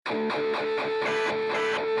Welcome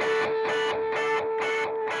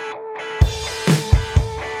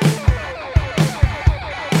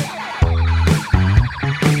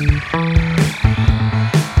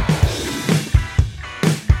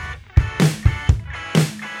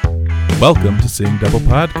to Seeing Double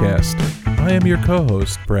Podcast. I am your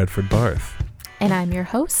co-host, Bradford Barth. And I'm your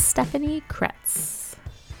host, Stephanie Kretz.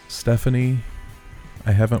 Stephanie,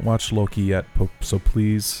 I haven't watched Loki yet, so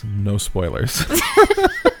please, no spoilers.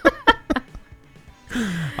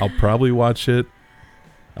 I'll probably watch it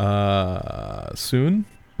soon,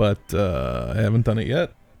 but I haven't done it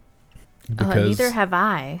yet. Because, neither have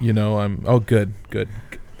I. You know, good.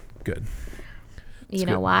 You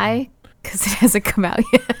know why? Because it hasn't come out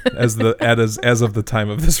yet. as of the time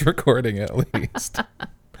of this recording, at least.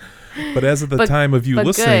 But as of the time of you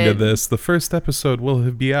listening to this, the first episode will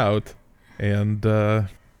be out, and I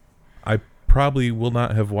probably will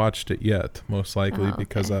not have watched it yet, most likely,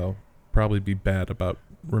 because I'll probably be bad about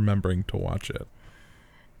remembering to watch it.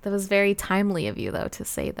 That was very timely of you, though, to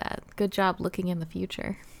say that. Good job looking in the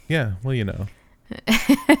future. Yeah, well, you know.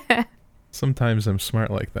 Sometimes I'm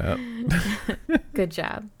smart like that. Good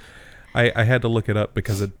job. I had to look it up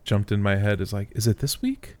because it jumped in my head. It's like, is it this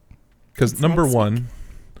week? Because number one,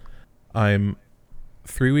 I'm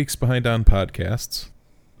 3 weeks behind on podcasts,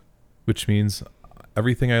 which means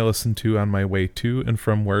everything I listen to on my way to and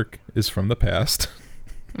from work is from the past.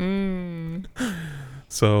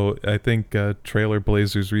 So I think Trailer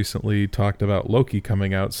Blazers recently talked about Loki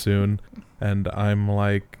coming out soon, and I'm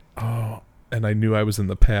like, oh, and I knew I was in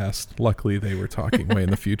the past. Luckily, they were talking way in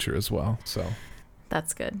the future as well. So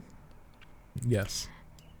that's good. Yes.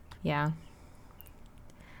 Yeah.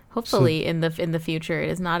 Hopefully, in the future, it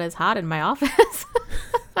is not as hot in my office.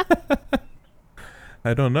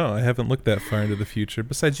 I don't know. I haven't looked that far into the future.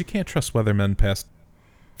 Besides, you can't trust weathermen past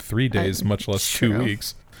 3 days, much less 2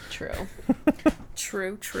 weeks. True.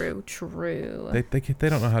 True. They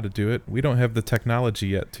don't know how to do it. We don't have the technology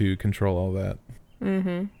yet to control all that.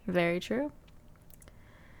 Mm-hmm. Very true.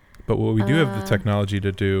 But what we do have the technology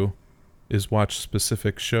to do is watch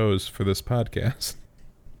specific shows for this podcast.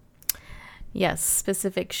 Yes,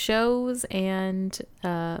 specific shows and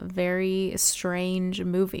very strange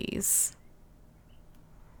movies.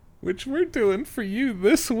 Which we're doing for you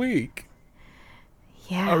this week.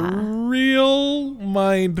 Yeah. A real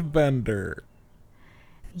mind bender.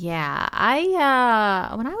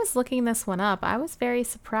 Yeah, when I was looking this one up, I was very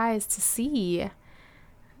surprised to see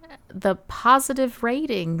the positive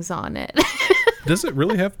ratings on it. Does it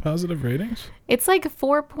really have positive ratings? It's like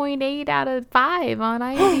 4.8 out of 5 on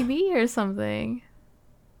IMDb or something.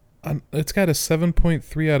 It's got a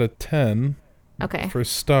 7.3 out of 10 for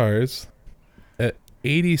stars. At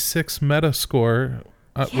 86 Metascore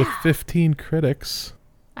with 15 critics.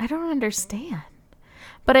 I don't understand.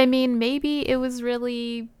 But I mean, maybe it was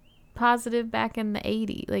really positive back in the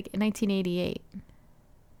 80s, like 1988.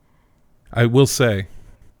 I will say,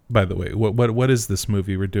 by the way, what is this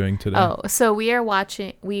movie we're doing today? Oh, so we have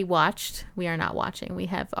already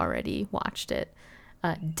watched it.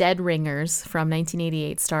 Dead Ringers from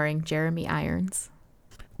 1988 starring Jeremy Irons.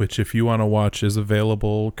 Which, if you want to watch, is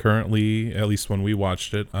available currently, at least when we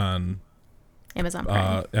watched it, on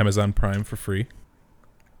Amazon Prime for free.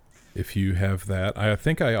 If you have that. I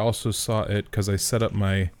think I also saw it because I set up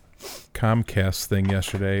my Comcast thing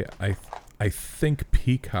yesterday. I think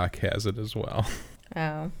Peacock has it as well.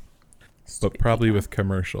 Oh. But probably with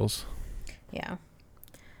commercials. Yeah.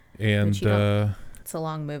 And it's a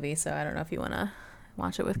long movie, so I don't know if you want to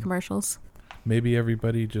watch it with commercials. Maybe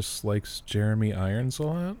everybody just likes Jeremy Irons a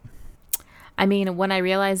lot. I mean, when I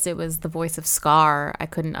realized it was the voice of Scar, I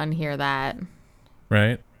couldn't unhear that.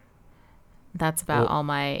 Right. That's about all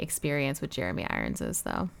my experience with Jeremy Irons is,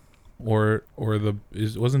 though.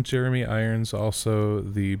 Wasn't Jeremy Irons also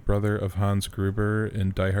the brother of Hans Gruber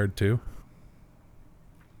in Die Hard 2?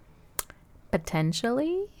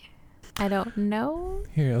 Potentially. I don't know.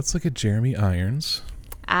 Here, let's look at Jeremy Irons.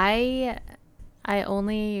 I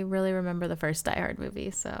only really remember the first Die Hard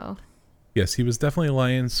movie, so. Yes, he was definitely the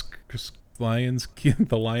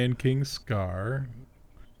Lion King Scar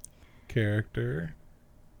character.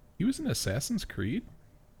 He was in Assassin's Creed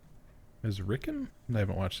as Rickon? I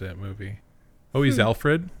haven't watched that movie. Oh, he's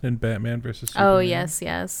Alfred in Batman vs. Superman. Oh,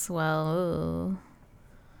 yes. Well,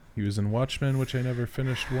 he was in Watchmen, which I never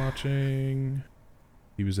finished watching.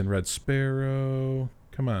 He was in Red Sparrow.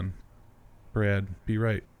 Come on, Brad, be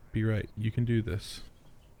right. You can do this.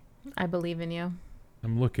 I believe in you.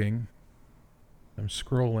 I'm looking. I'm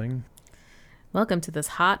scrolling. Welcome to this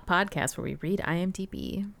hot podcast where we read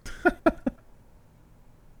IMDb.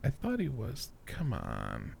 I thought he was. Come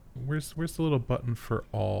on. Where's the little button for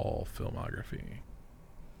all filmography?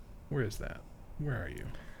 Where is that? Where are you?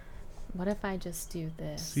 What if I just do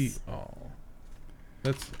this? See all.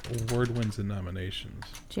 That's award wins and nominations.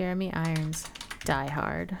 Jeremy Irons, Die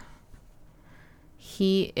Hard.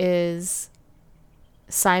 He is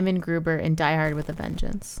Simon Gruber in Die Hard with a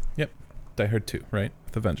Vengeance. Yep. Die Hard 2, right?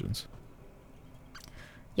 With a Vengeance.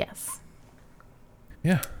 Yes.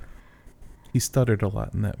 Yeah. He stuttered a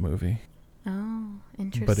lot in that movie. Oh,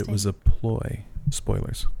 interesting. But it was a ploy.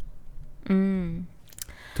 Spoilers. To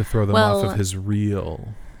throw them off of his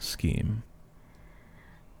real scheme.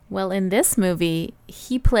 Well, in this movie,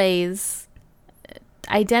 he plays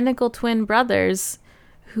identical twin brothers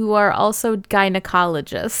who are also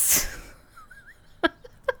gynecologists.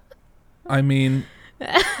 I mean,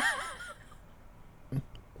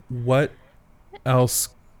 what else?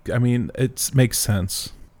 I mean, it makes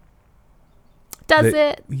sense. Does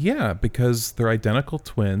it? Yeah, because they're identical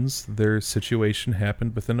twins. Their situation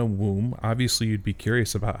happened within a womb. Obviously, you'd be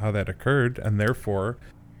curious about how that occurred, and therefore,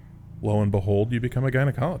 lo and behold, you become a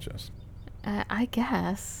gynecologist. I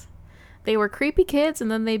guess. They were creepy kids,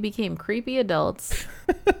 and then they became creepy adults,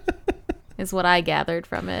 is what I gathered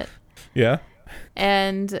from it. Yeah.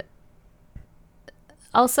 And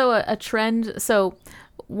also a trend. So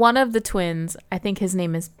one of the twins, I think his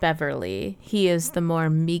name is Beverly. He is the more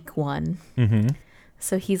meek one. Mm-hmm.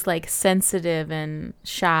 So he's like sensitive and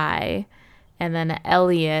shy. And then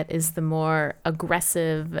Elliot is the more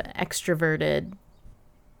aggressive, extroverted,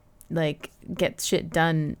 like get shit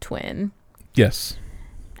done twin. Yes.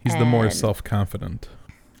 He's the more self-confident.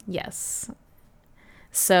 Yes.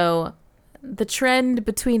 So the trend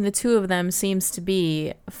between the two of them seems to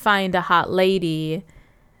be find a hot lady.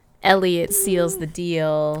 Elliot seals the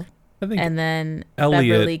deal. And then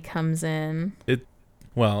Beverly comes in.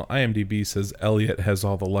 Well, IMDb says Elliot has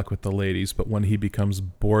all the luck with the ladies, but when he becomes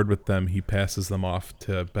bored with them, he passes them off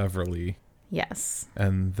to Beverly. Yes.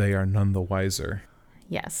 And they are none the wiser.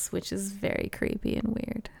 Yes, which is very creepy and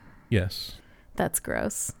weird. Yes. That's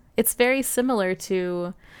gross. It's very similar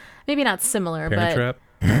to, maybe not similar, Parent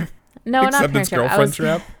but... Trap? No, not Except Parent it's Girlfriend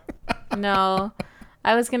Trap? No.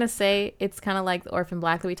 I was going to say it's kind of like the Orphan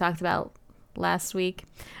Black that we talked about last week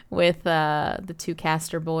with the two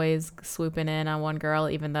Castor boys swooping in on one girl,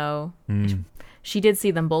 even though she did see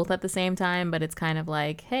them both at the same time, but it's kind of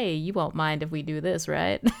like, hey, you won't mind if we do this,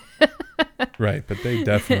 right? Right, but they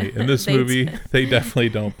definitely, in this movie, they definitely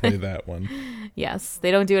don't play that one. Yes, they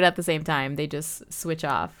don't do it at the same time. They just switch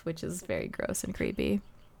off, which is very gross and creepy.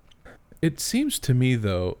 It seems to me,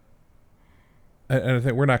 though, and I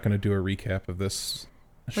think we're not going to do a recap of this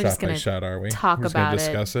shot by shot, are we? We're just going to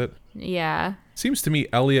discuss it. Yeah. Seems to me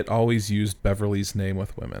Elliot always used Beverly's name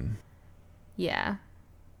with women. Yeah.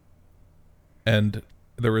 And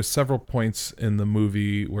there were several points in the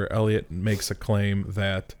movie where Elliot makes a claim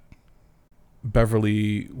that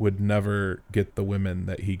Beverly would never get the women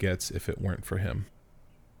that he gets if it weren't for him.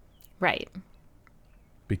 Right.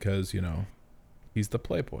 Because, he's the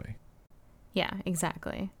playboy. Yeah,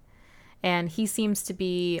 exactly. And he seems to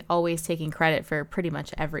be always taking credit for pretty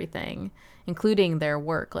much everything, including their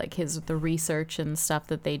work, like the research and stuff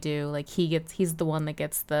that they do. Like he's the one that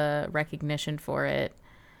gets the recognition for it.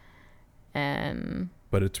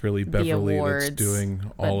 But it's really Beverly that's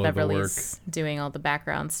doing all of the work. Doing all the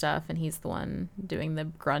background stuff, and he's the one doing the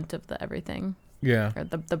grunt of the everything. Yeah. Or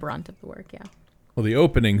the brunt of the work, yeah. Well, the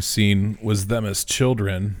opening scene was them as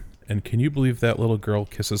children, and can you believe that little girl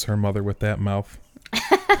kisses her mother with that mouth?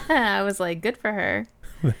 I was like, good for her.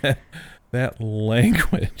 that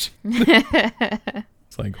language.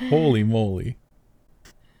 It's like, holy moly.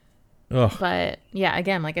 Ugh. But, yeah,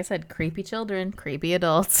 again, like I said, creepy children, creepy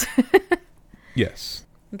adults. Yes.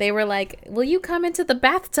 They were like, will you come into the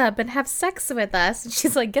bathtub and have sex with us? And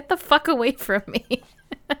she's like, get the fuck away from me.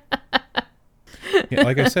 Yeah,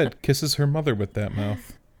 like I said, kisses her mother with that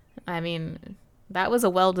mouth. I mean, that was a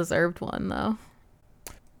well-deserved one, though.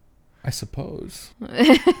 I suppose.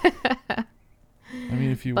 I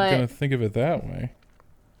mean, if you were going to think of it that way.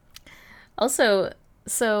 Also,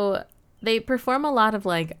 so they perform a lot of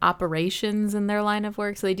like operations in their line of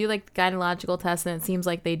work. So they do like gynecological tests, and it seems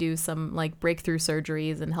like they do some like breakthrough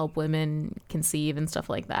surgeries and help women conceive and stuff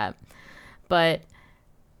like that. But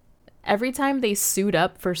every time they suit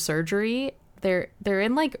up for surgery, they're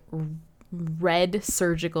in like red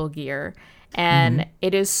surgical gear, and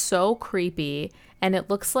it is so creepy. And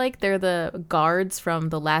it looks like they're the guards from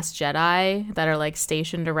The Last Jedi that are like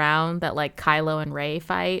stationed around that like Kylo and Rey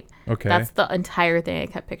fight. Okay. That's the entire thing I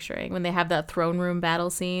kept picturing when they have that throne room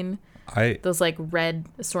battle scene. Those like red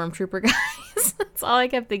stormtrooper guys. That's all I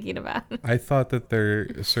kept thinking about. I thought that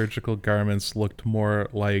their surgical garments looked more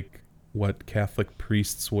like what Catholic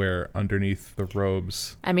priests wear underneath the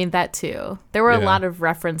robes. I mean, that too. There were a lot of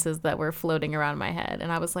references that were floating around my head,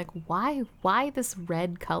 and I was like, why this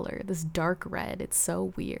red color, this dark red? It's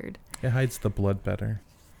so weird. It hides the blood better.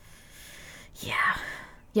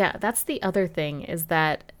 Yeah, that's the other thing, is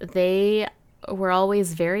that they were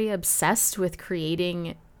always very obsessed with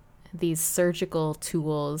creating these surgical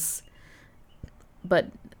tools, but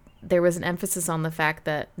there was an emphasis on the fact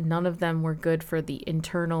that none of them were good for the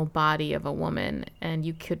internal body of a woman, and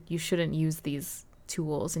you shouldn't use these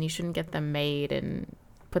tools, and you shouldn't get them made and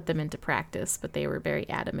put them into practice. But they were very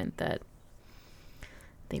adamant that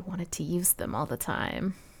they wanted to use them all the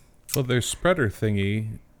time. Well, their spreader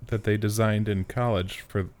thingy that they designed in college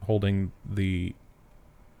for holding the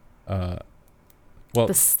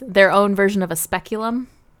their own version of a speculum.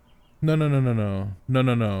 No.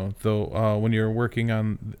 Though when you're working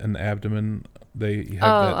on an abdomen, they have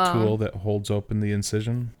that tool that holds open the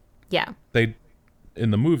incision. Yeah. In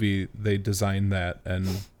the movie, they designed that, and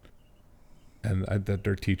that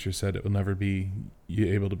their teacher said it will never be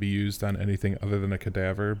able to be used on anything other than a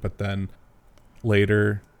cadaver. But then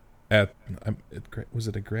later, was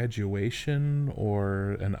it a graduation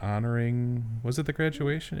or an honoring? Was it the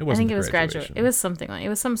graduation? It wasn't. I think it was graduation. It was something like, it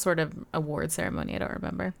was some sort of award ceremony. I don't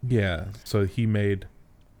remember. Yeah. So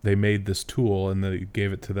they made this tool, and they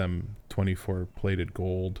gave it to them 24 plated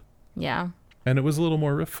gold. Yeah. And it was a little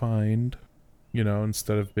more refined,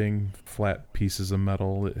 instead of being flat pieces of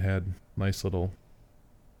metal, it had nice little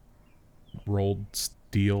rolled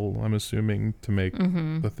steel, I'm assuming, to make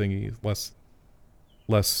the thingy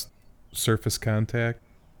less surface contact.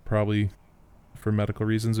 Probably for medical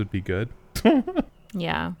reasons would be good.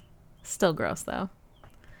 Yeah. Still gross though.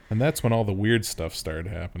 And that's when all the weird stuff started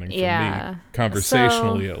happening for me,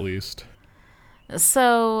 conversationally at least.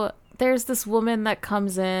 So there's this woman that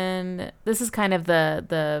comes in. This is kind of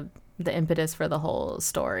the impetus for the whole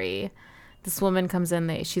story. This woman comes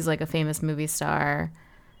in. She's like a famous movie star.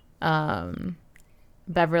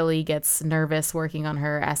 Beverly gets nervous working on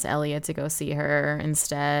her, asks Elliot to go see her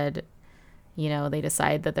instead. They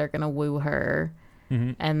decide that they're going to woo her.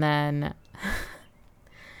 Mm-hmm. And then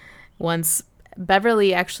once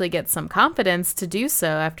Beverly actually gets some confidence to do so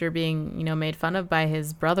after being, made fun of by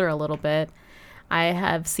his brother a little bit, I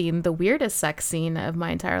have seen the weirdest sex scene of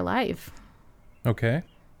my entire life. Okay.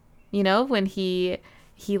 When he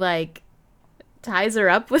like ties her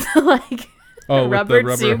up with like rubber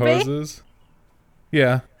hoses.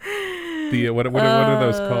 Yeah. What are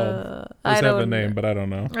those called? Those have a name, but I don't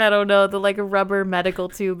know. I don't know. The like rubber medical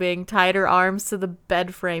tubing, tied her arms to the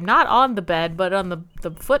bed frame, not on the bed, but on the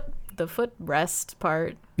footrest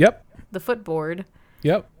part. Yep. The footboard.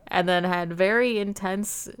 Yep. And then had very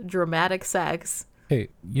intense, dramatic sex. Hey,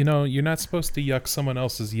 you're not supposed to yuck someone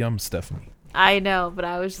else's yum, Stephanie. I know, but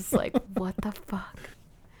I was just like, what the fuck?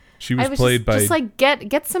 She was played by... Just like,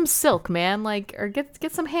 get some silk, man. Like, or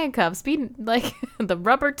get some handcuffs. Be like, the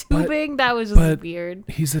rubber tubing, that was just weird.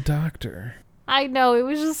 He's a doctor. I know, it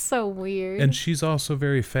was just so weird. And she's also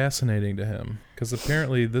very fascinating to him. Because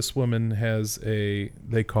apparently this woman has they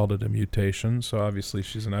called it a mutation, so obviously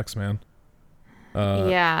she's an X-Man.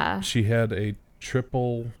 Yeah. She had a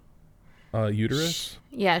triple uterus?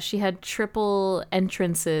 She had triple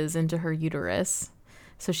entrances into her uterus.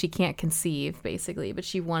 So she can't conceive, basically. But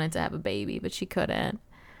she wanted to have a baby, but she couldn't.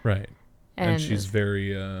 Right. And she's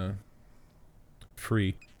very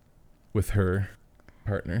free with her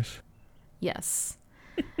partners. Yes.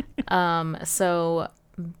 So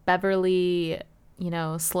Beverly,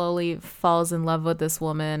 slowly falls in love with this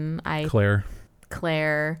woman.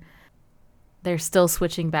 Claire. They're still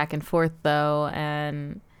switching back and forth, though,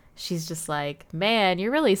 and she's just like, man,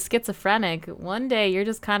 you're really schizophrenic. One day you're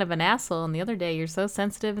just kind of an asshole, and the other day you're so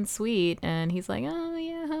sensitive and sweet. And he's like, oh,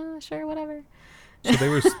 yeah, sure, whatever.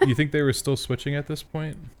 So you think they were still switching at this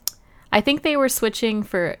point? I think they were switching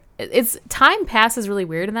time passes really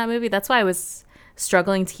weird in that movie. That's why I was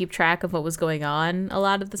struggling to keep track of what was going on a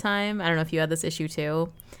lot of the time. I don't know if you had this issue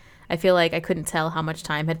too. I feel like I couldn't tell how much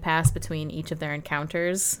time had passed between each of their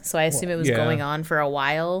encounters, so I assume it was going on for a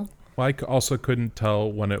while. Well, I also couldn't tell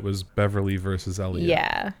when it was Beverly versus Elliot.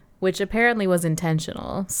 Yeah, which apparently was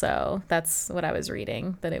intentional, so that's what I was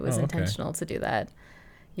reading, that it was intentional to do that.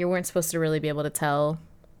 You weren't supposed to really be able to tell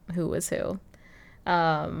who was who.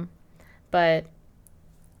 But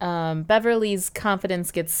Beverly's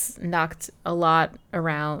confidence gets knocked around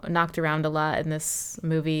a lot in this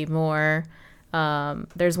movie more.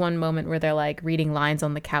 there's one moment where they're like reading lines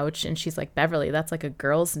on the couch and she's like, Beverly, that's like a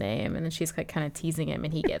girl's name. And then she's like kind of teasing him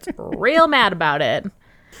and he gets real mad about it.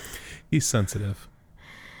 He's sensitive.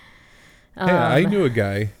 Yeah, I knew a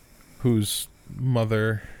guy whose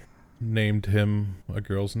mother named him a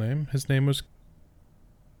girl's name. His name was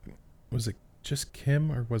it just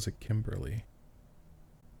Kim or was it Kimberly?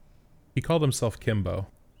 He called himself Kimbo.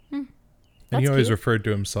 And he always referred to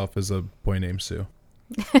himself as a boy named Sue.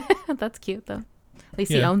 That's cute, though. At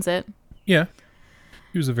least he owns it. Yeah.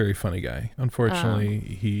 He was a very funny guy. Unfortunately,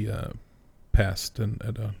 he passed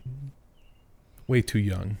at a way too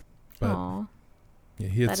young. But yeah,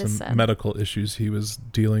 he had some medical issues he was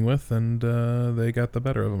dealing with, and they got the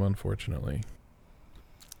better of him, unfortunately.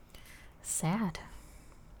 Sad.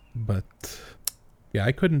 But, yeah,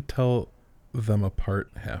 I couldn't tell them apart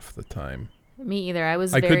half the time. Me either. I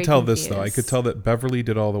could tell confused. This, though. I could tell that Beverly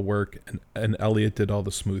did all the work, and Elliot did all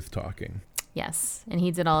the smooth talking. Yes, and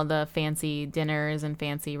he did all the fancy dinners and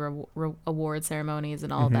fancy award ceremonies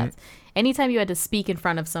and all of that. Anytime you had to speak in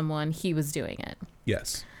front of someone, he was doing it.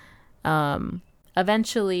 Yes.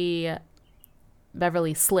 Eventually,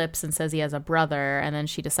 Beverly slips and says he has a brother, and then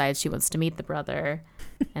she decides she wants to meet the brother.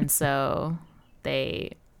 And so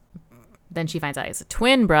then she finds out he's a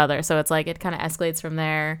twin brother. So it's like it kind of escalates from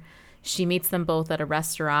there. She meets them both at a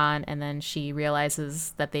restaurant, and then she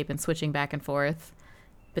realizes that they've been switching back and forth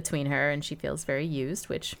between her, and she feels very used,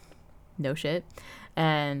 which no shit.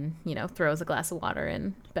 And, throws a glass of water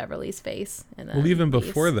in Beverly's face. And then even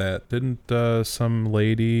before that, didn't some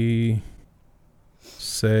lady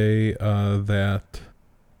say that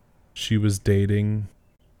she was dating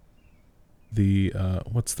the,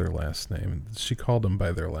 what's their last name? She called them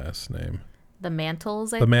by their last name. The Mantles,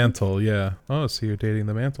 I think? The Mantle, yeah. Oh, so you're dating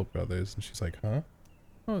the Mantle brothers. And she's like, huh?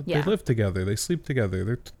 Oh, yeah. They live together. They sleep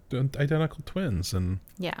together. They're identical twins. And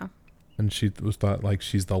yeah. And she was thought like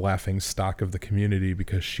she's the laughing stock of the community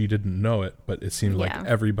because she didn't know it, but it seemed like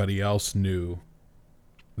everybody else knew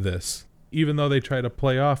this. Even though they try to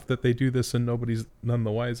play off that they do this and nobody's none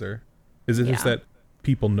the wiser. Is it just that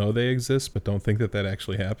people know they exist but don't think that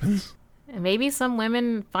actually happens? And maybe some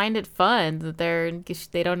women find it fun that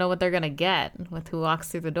they don't know what they're going to get with who walks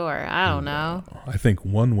through the door. I don't know. I think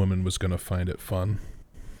one woman was going to find it fun.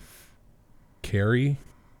 Carrie?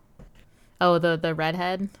 Oh, the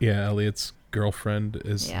redhead? Yeah, Elliot's girlfriend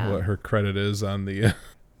is what her credit is on the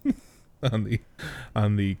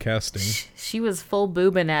on the casting. She was full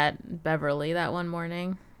boobing at Beverly that one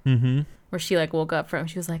morning. Mm-hmm. Where she woke up from,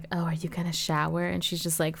 she was like, "Oh, are you gonna shower?" And she's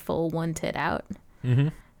just like full one tit out. Mm-hmm.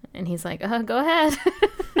 And he's like, "Go ahead."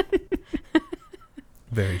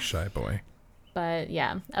 Very shy boy. But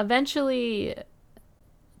yeah, eventually,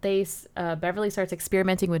 Beverly starts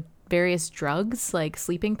experimenting with various drugs, like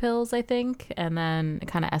sleeping pills, I think, and then it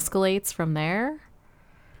kind of escalates from there.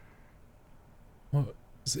 Well,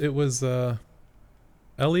 it was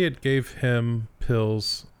Elliot gave him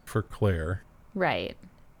pills for Claire. Right.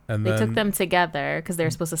 And they took them together because they were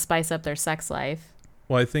supposed to spice up their sex life.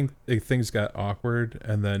 Well, I think things got awkward,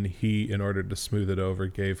 and then he, in order to smooth it over,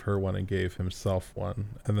 gave her one and gave himself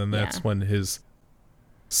one. And then that's when his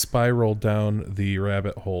spiral down the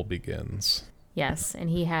rabbit hole begins. Yes, and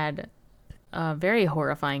he had a very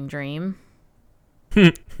horrifying dream.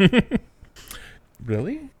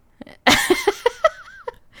 Really?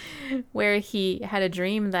 Where he had a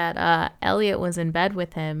dream that Elliot was in bed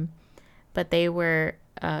with him, but they were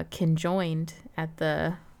conjoined at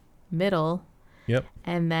the middle. Yep.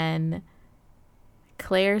 And then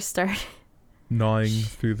Claire started gnawing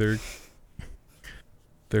through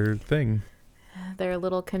their thing. Their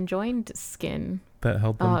little conjoined skin. That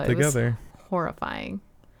held them together. It was horrifying.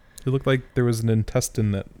 It looked like there was an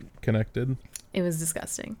intestine that connected. It was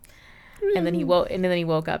disgusting. And then he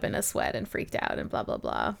woke up in a sweat and freaked out and blah blah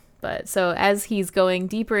blah. But so as he's going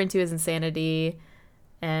deeper into his insanity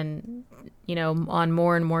and on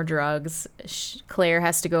more and more drugs, Claire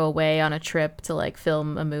has to go away on a trip to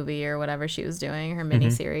film a movie or whatever she was doing, her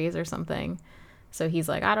miniseries or something. So he's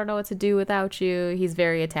like, I don't know what to do without you. He's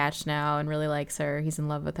very attached now and really likes her. He's in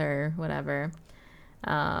love with her, whatever.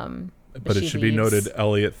 But it should be noted,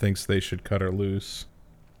 Elliot thinks they should cut her loose.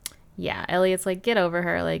 Yeah, Elliot's like, get over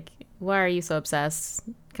her. Like, why are you so obsessed?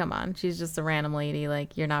 Come on, she's just a random lady.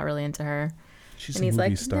 Like, you're not really into her. She's a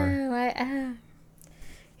movie star. No, I am.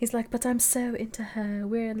 He's like, but I'm so into her.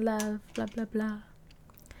 We're in love, blah, blah, blah.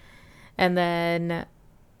 And then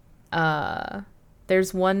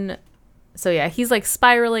there's one... So, yeah, he's,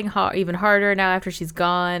 spiraling even harder now after she's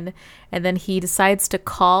gone. And then he decides to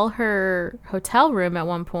call her hotel room at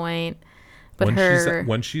one point. But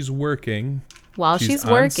when she's working... While she's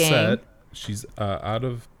working... Set, she's out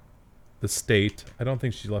of the state. I don't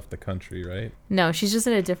think she left the country, right? No, she's just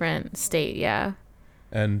in a different state, yeah.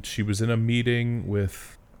 And she was in a meeting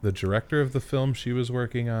with the director of the film she was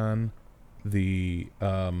working on, the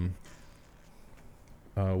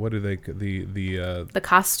the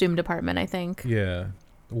costume department, I think. Yeah,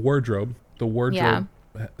 wardrobe. The wardrobe,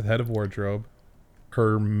 head of wardrobe,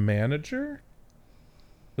 her manager.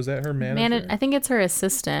 Was that her manager? I think it's her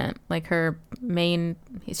assistant, like her main.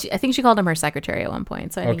 I think she called him her secretary at one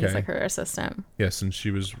point, so I think he's like her assistant. Yes, and she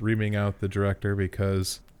was reaming out the director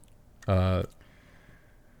because, how'd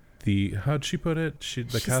she put it?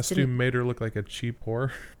 The costume made her look like a cheap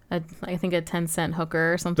whore. I think a 10-cent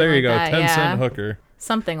hooker or something. There you like go, that. 10-cent hooker.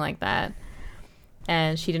 Something like that.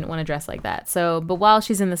 And she didn't want to dress like that. So, but while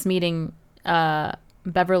she's in this meeting,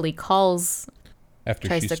 Beverly tries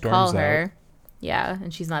to call her. Out. Yeah,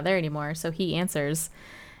 and she's not there anymore. So he answers,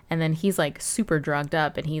 and then he's like super drugged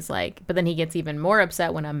up, and he's like, but then he gets even more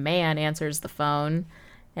upset when a man answers the phone,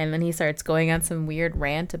 and then he starts going on some weird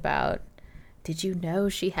rant about, did you know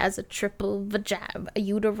she has a triple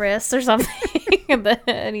uterus or something? And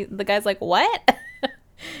the guy's like, what?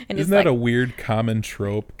 And isn't that a weird common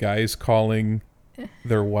trope? Guys calling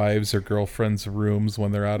their wives or girlfriends' rooms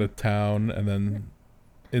when they're out of town, and then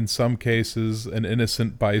in some cases an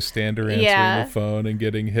innocent bystander answering the phone and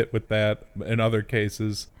getting hit with that. In other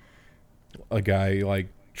cases, a guy like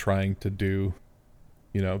trying to do,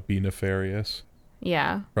 be nefarious.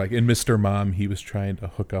 Yeah. Like in Mr. Mom, he was trying to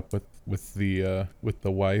hook up with the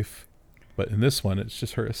wife, but in this one, it's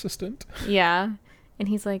just her assistant. Yeah. And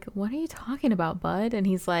he's like, what are you talking about, bud? And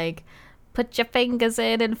he's like, put your fingers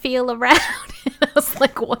in and feel around. And I was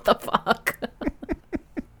like, what the fuck?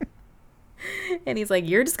 And he's like,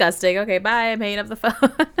 you're disgusting. Okay, bye. I'm hanging up the phone.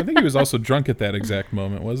 I think he was also drunk at that exact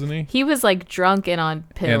moment, wasn't he? He was like drunk and on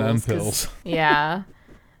pills. And on pills. Yeah.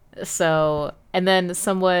 So, and then his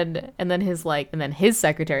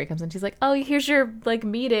secretary comes in. She's like, oh, here's your like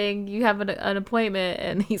meeting. You have an appointment.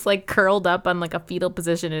 And he's like curled up on like a fetal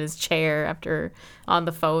position in his chair after on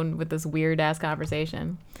the phone with this weird ass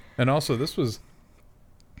conversation. And also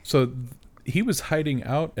he was hiding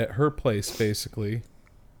out at her place basically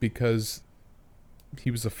because he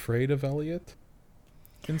was afraid of Elliot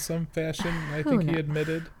in some fashion. I think he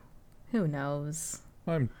admitted. Who knows?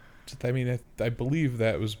 I believe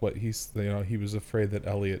that was what he was afraid that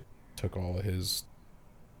Elliot took all of his,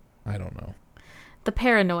 I don't know. The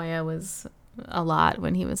paranoia was a lot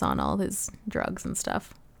when he was on all his drugs and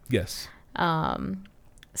stuff. Yes.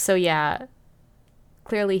 So yeah,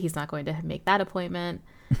 clearly he's not going to make that appointment.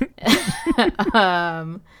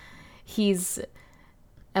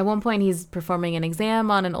 At one point he's performing an exam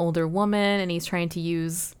on an older woman, and he's trying to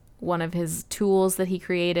use one of his tools that he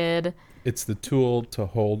created. It's the tool to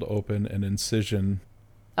hold open an incision.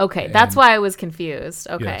 Okay, that's why I was confused.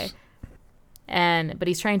 Okay. Yes. But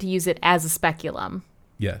he's trying to use it as a speculum.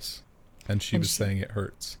 Yes. And she was saying it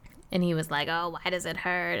hurts. And he was like, oh, why does it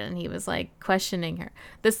hurt? And he was like questioning her.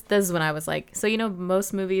 This is when I was like, so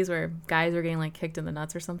most movies where guys are getting like kicked in the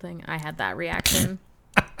nuts or something, I had that reaction.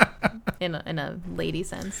 in a lady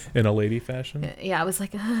sense. In a lady fashion? Yeah, I was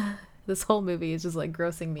like, ugh, this whole movie is just like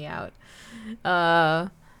grossing me out.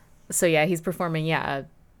 So yeah, he's performing a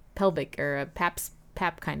pelvic or a pap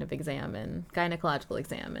kind of exam and gynecological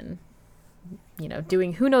exam and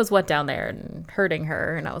doing who knows what down there and hurting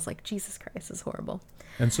her, and I was like, Jesus Christ, this is horrible.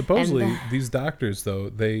 And supposedly these doctors though,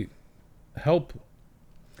 they help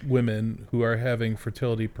women who are having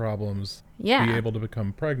fertility problems be able to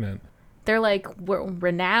become pregnant. They're like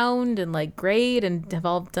renowned and like great and have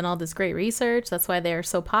all done all this great research. That's why they're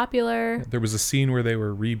so popular. There was a scene where they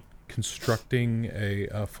were reconstructing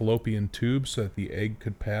a fallopian tube so that the egg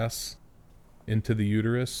could pass into the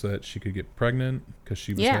uterus so that she could get pregnant because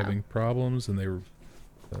she was having problems, and there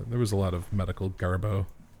was a lot of medical garbo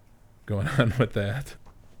going on with that.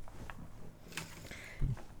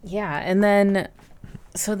 Yeah, and then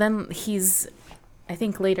I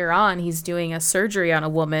think later on he's doing a surgery on a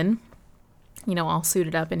woman, all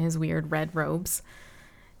suited up in his weird red robes,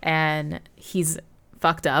 and he's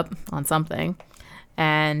fucked up on something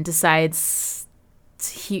and decides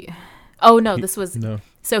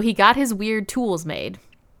so he got his weird tools made.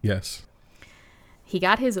 Yes. He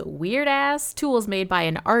got his weird ass tools made by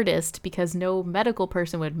an artist because no medical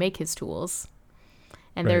person would make his tools.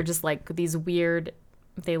 And they're just like these weird,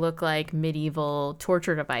 they look like medieval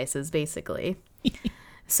torture devices, basically.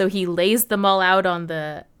 So he lays them all out on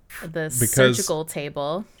the surgical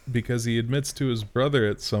table. Because he admits to his brother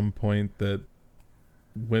at some point that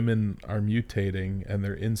women are mutating and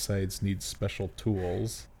their insides need special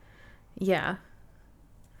tools. Yeah.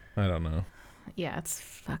 I don't know. Yeah, it's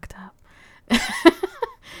fucked up.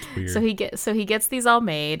 weird. So he gets these all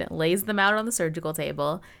made, lays them out on the surgical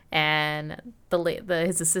table, and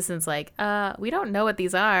his assistant's like, we don't know what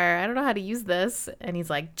these are. I don't know how to use this. And he's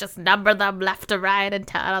like, just number them left to right, and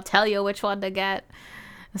I'll tell you which one to get.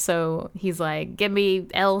 So he's like, give me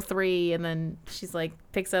L3, and then she's like,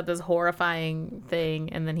 picks up this horrifying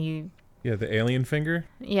thing, and then yeah, the alien finger.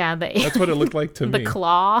 Yeah, that's what it looked like to me. The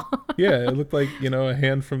claw. Yeah, it looked like, a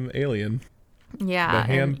hand from Alien. Yeah, the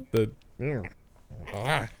hand.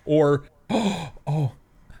 Or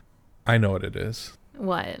I know what it is.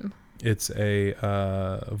 What? It's a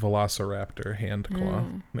velociraptor hand claw.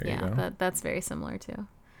 There you go. That's very similar too.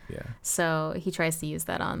 Yeah. So he tries to use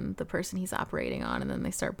that on the person he's operating on, and then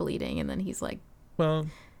they start bleeding, and then he's like, well,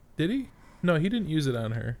 did he? No, he didn't use it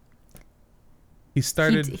on her. He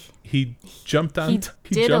started. He jumped on.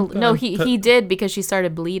 He did because she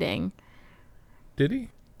started bleeding. Did he?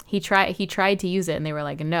 He tried to use it, and they were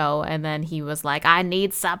like, no. And then he was like, I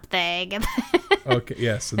need something. Okay.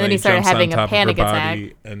 Yes. And then he started having a panic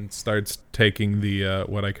attack and starts taking the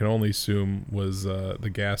what I can only assume was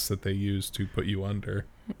the gas that they used to put you under.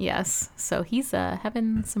 Yes. So he's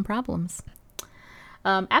having some problems.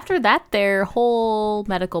 After that, their whole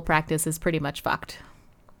medical practice is pretty much fucked.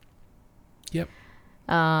 Yep.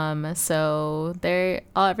 So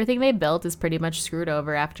everything they built is pretty much screwed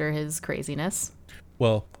over after his craziness.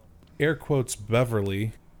 Well, air quotes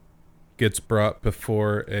Beverly gets brought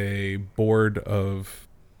before a board of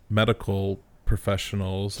medical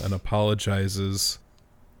professionals and apologizes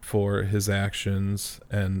for his actions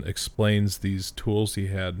and explains these tools he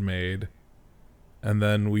had made. And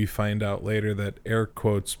then we find out later that air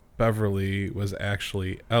quotes Beverly was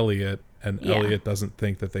actually Elliot, and Elliot doesn't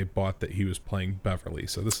think that they bought that he was playing Beverly.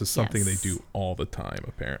 So this is something they do all the time,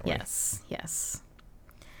 apparently. Yes.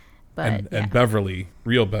 But and Beverly,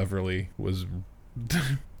 real Beverly, was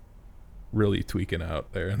really tweaking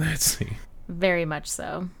out there in that scene. Very much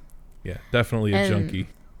so. Yeah, definitely a junkie.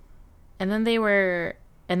 And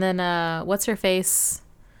then what's her face?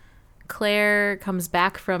 Claire comes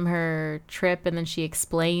back from her trip, and then she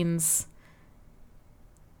explains.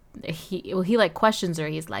 He like questions her.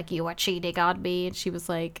 He's like, "You were cheating on me," and she was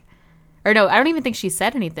like, or no, I don't even think she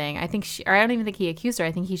said anything. I don't even think he accused her.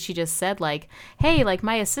 I think she just said like, "Hey, like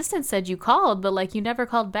my assistant said you called, but like you never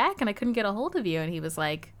called back, and I couldn't get a hold of you." And he was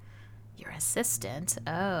like, "Your assistant?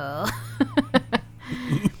 Oh."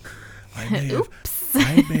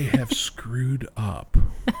 I may have screwed up.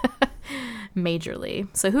 Majorly.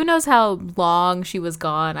 So who knows how long she was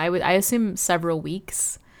gone? I assume several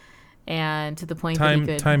weeks. And to the point that he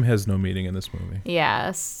could... Time has no meaning in this movie.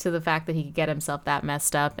 Yes, to the fact that he could get himself that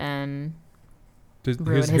messed up and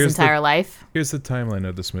ruin his entire life. Here's the timeline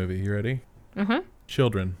of this movie. You ready? Mm-hmm.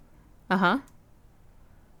 Children. Uh-huh.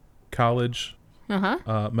 College.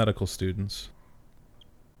 Uh-huh. Medical students.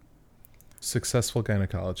 Successful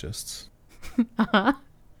gynecologists. Uh-huh.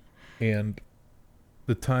 And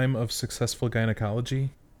the time of successful gynecology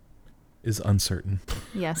is uncertain.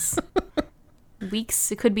 Yes.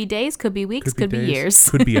 Weeks, it could be days, could be weeks, could be years.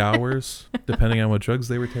 Could be hours, depending on what drugs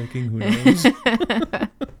they were taking. Who knows?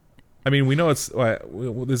 I mean, we know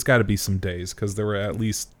there's got to be some days, because there were at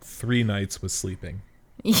least 3 nights with sleeping.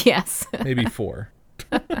 Yes. Maybe 4.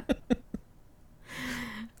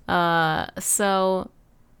 So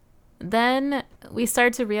then we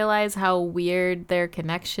start to realize how weird their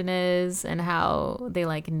connection is and how they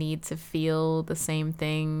like need to feel the same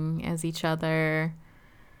thing as each other.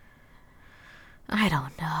 I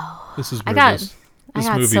don't know. This is where I got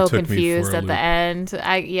so confused at the end.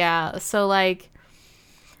 So like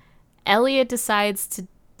Elliot decides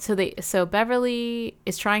so Beverly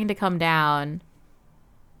is trying to come down,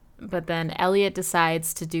 but then Elliot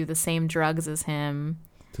decides to do the same drugs as him.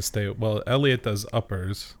 To stay Elliot does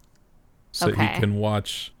uppers so he can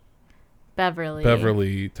watch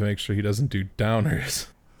Beverly to make sure he doesn't do downers.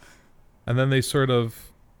 And then they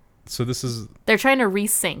they're trying to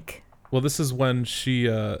resync. Well, this is when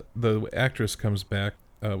the actress comes back.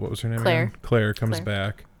 What was her name Claire. again? Claire comes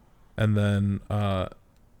back. And then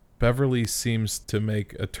Beverly seems to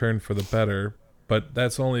make a turn for the better, but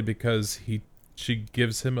that's only because she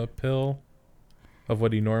gives him a pill of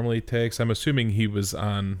what he normally takes. I'm assuming he was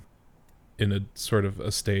in a sort of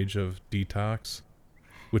a stage of detox,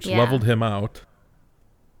 which leveled him out.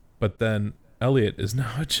 But then Elliot is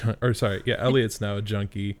now Elliot's now a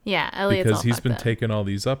junkie. Yeah, Elliot's because he's been taking all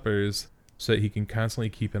these uppers so that he can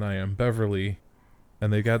constantly keep an eye on Beverly,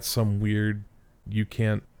 and they got some weird "you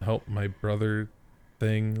can't help my brother"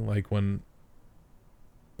 thing. Like when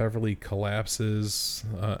Beverly collapses,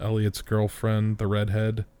 Elliot's girlfriend, the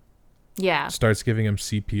redhead, starts giving him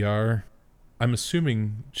CPR. I'm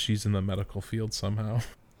assuming she's in the medical field somehow.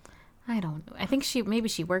 I don't know. I think maybe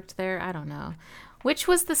she worked there. I don't know. Which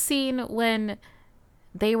was the scene when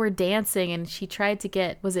they were dancing and she tried to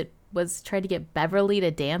get tried to get Beverly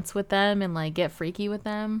to dance with them and like get freaky with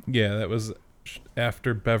them? Yeah, that was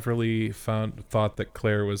after Beverly thought that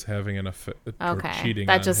Claire was having an affair or cheating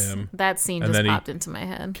on him. That scene just popped into my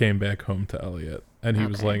head. Came back home to Elliot and he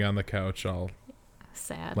was laying on the couch all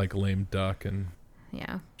sad, like a lame duck, and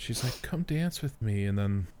yeah, she's like, "Come dance with me," and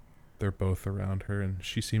then they're both around her and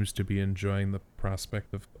she seems to be enjoying the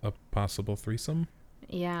prospect of a possible threesome.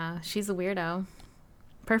 Yeah, she's a weirdo.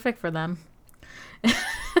 Perfect for them.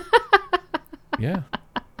 Yeah.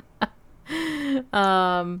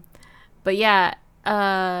 But yeah,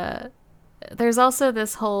 there's also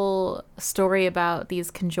this whole story about these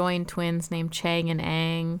conjoined twins named Chang and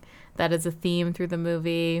Aang that is a theme through the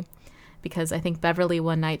movie, because I think Beverly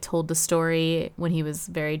one night told the story when he was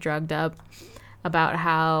very drugged up about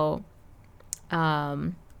how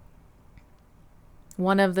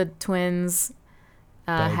one of the twins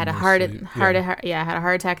had a heart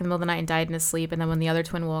attack in the middle of the night and died in his sleep, and then when the other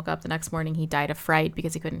twin woke up the next morning, he died of fright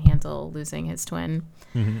because he couldn't handle losing his twin.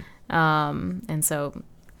 And so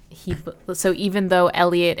even though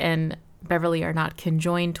Elliot and Beverly are not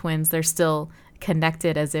conjoined twins, they're still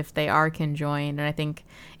connected as if they are conjoined, and I think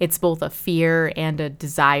it's both a fear and a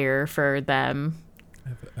desire for them.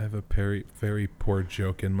 I have a very, very poor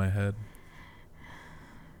joke in my head.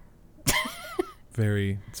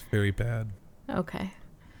 It's very bad. Okay.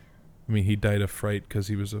 I mean, he died of fright because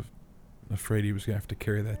he was afraid he was going to have to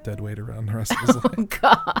carry that dead weight around the rest of his life. Oh,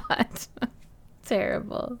 God.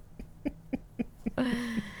 Terrible.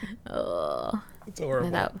 Oh. It's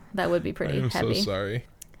horrible. That would be pretty heavy. I'm so sorry.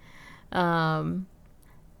 Now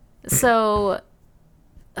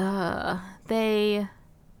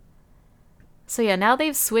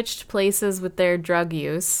they've switched places with their drug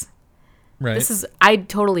use. Right. I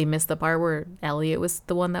totally missed the part where Elliot was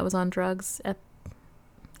the one that was on drugs.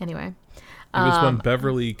 Anyway. It was when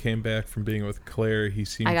Beverly came back from being with Claire. He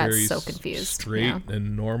seemed very so confused. Straight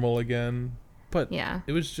and normal again. But yeah,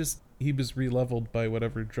 it was just, he was re-leveled by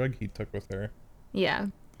whatever drug he took with her. Yeah.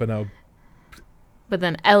 But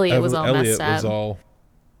then Elliot was all messed up. Elliot was all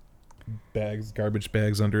garbage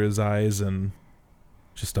bags under his eyes and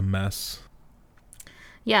just a mess.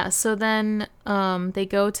 Yeah, so then they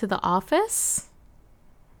go to the office,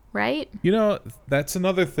 right? You know, that's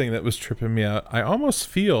another thing that was tripping me out. I almost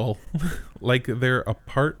feel like their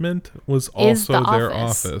apartment was also their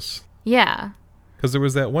office. Yeah. Because there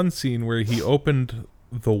was that one scene where he opened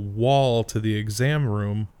the wall to the exam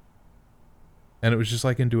room and it was just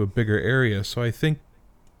like into a bigger area. So I think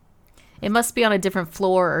it must be on a different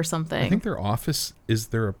floor or something. I think their office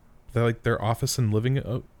their office and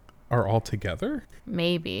living are all together?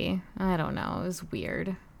 Maybe. I don't know. It was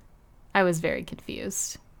weird. I was very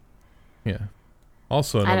confused. Yeah.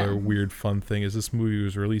 Also, another weird fun thing is this movie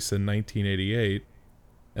was released in 1988,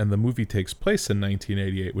 and the movie takes place in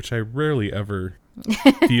 1988, which I rarely ever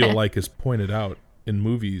feel like is pointed out in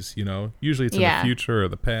movies, you know? Usually it's in the future or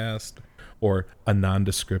the past or a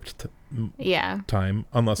nondescript time,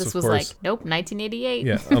 unless, this of was course... like, nope, 1988.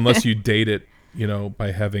 Yeah, unless you date it, you know,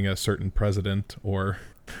 by having a certain president or...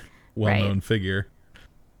 well-known figure,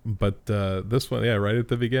 but this one, right at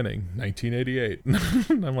the beginning, 1988.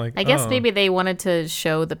 I'm like, I guess maybe they wanted to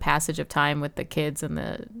show the passage of time with the kids and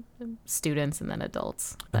the students and then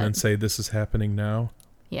adults, and then say this is happening now.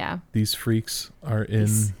 Yeah, these freaks are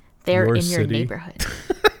they're in city. Your neighborhood.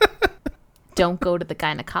 Don't go to the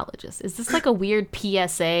gynecologist. Is this like a weird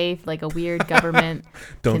PSA, like a weird government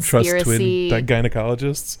don't conspiracy? Trust twin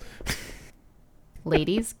gynecologists.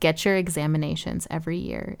 Ladies, get your examinations every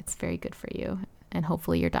year. It's very good for you. And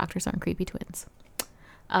hopefully your doctors aren't creepy twins.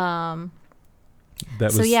 That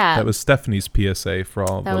was Stephanie's PSA for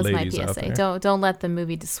all the ladies out there. Don't let the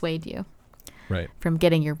movie dissuade you from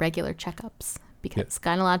getting your regular checkups, because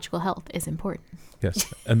gynecological health is important.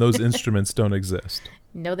 Yes, and those instruments don't exist.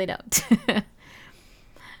 No, they don't.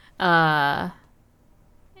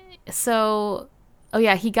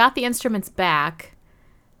 He got the instruments back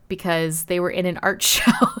because they were in an art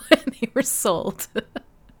show and they were sold.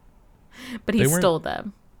 But he stole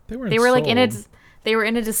them. They were like in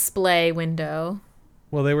a display window.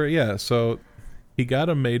 Well, they were, so he got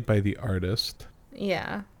them made by the artist.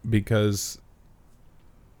 Yeah. Because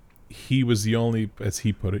he was the only, as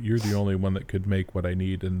he put it, you're the only one that could make what I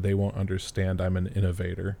need and they won't understand I'm an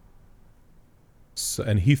innovator. So,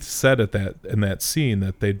 and he said in that scene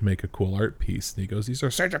that they'd make a cool art piece. And he goes, these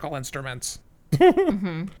are surgical instruments.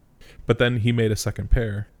 Mm-hmm. But then he made a second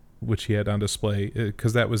pair, which he had on display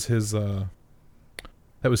because that was his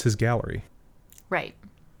gallery, right?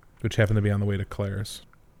 Which happened to be on the way to Claire's.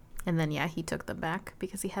 And then, yeah, he took them back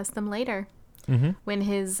because he has them later. Mm-hmm. When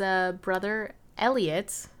his brother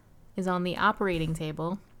Elliot is on the operating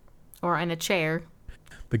table or in a chair.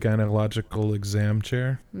 The gynecological exam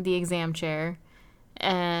chair. The exam chair.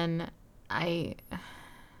 And I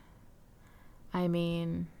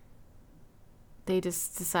mean, they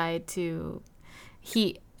just decide to...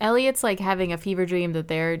 Elliot's like having a fever dream that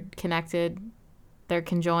they're connected. They're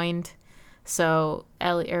conjoined. So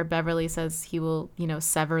Beverly says he will,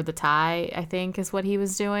 sever the tie, I think is what he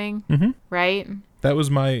was doing. Mm-hmm. Right? That was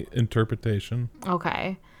my interpretation.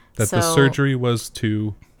 Okay. That the surgery was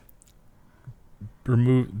to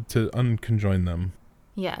unconjoin them.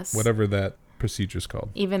 Yes. Whatever that procedure's called.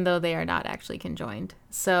 Even though they are not actually conjoined.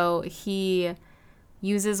 So he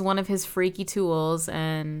uses one of his freaky tools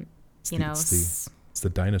and, it's the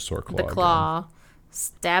dinosaur claw. The claw.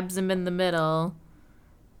 Stabs him in the middle.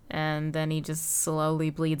 And then he just slowly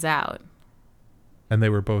bleeds out. And they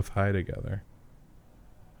were both high together.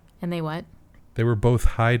 And they what? They were both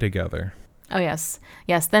high together. Oh, yes.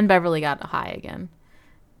 Yes, then Beverly got high again.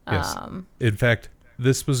 Yes. In fact,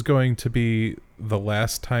 this was going to be the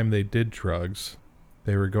last time they did drugs.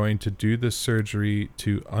 They were going to do this surgery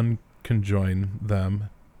to unconjoin them,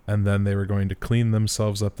 and then they were going to clean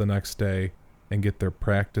themselves up the next day and get their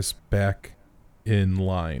practice back in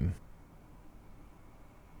line.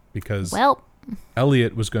 Because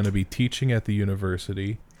Elliot was going to be teaching at the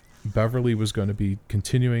university. Beverly was going to be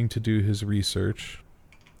continuing to do his research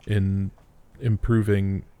in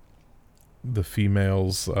improving the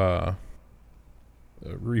female's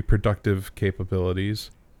reproductive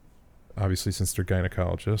capabilities. Obviously, since they're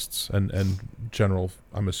gynecologists and general,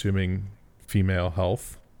 I'm assuming, female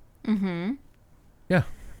health. Mm-hmm. Yeah.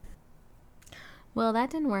 Well, that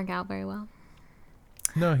didn't work out very well.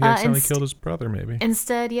 No, he accidentally killed his brother, maybe.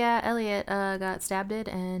 Instead, Elliot got stabbed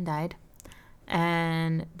and died.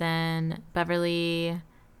 And then Beverly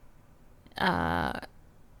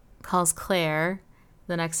calls Claire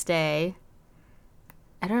the next day.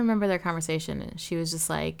 I don't remember their conversation. She was just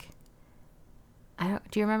like,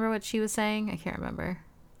 do you remember what she was saying? I can't remember.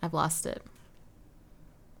 I've lost it.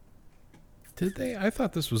 Did they? I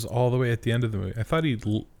thought this was all the way at the end of the movie. I thought he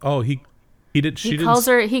did. He calls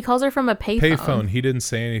her from a payphone. Payphone. He didn't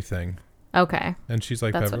say anything. Okay. And she's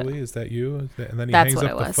like, Beverly, is that you? And then he hangs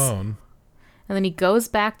up the phone. And then he goes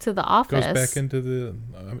back to the office. Goes back into the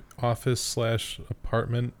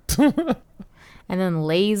office/apartment. And then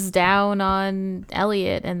lays down on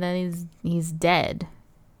Elliot, and then he's dead.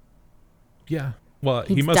 Yeah. Well,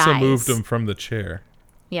 he must have moved him from the chair.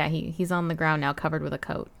 Yeah, he's on the ground now, covered with a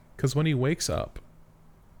coat. Because when he wakes up,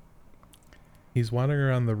 he's wandering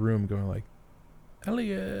around the room going like,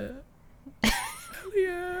 Elliot,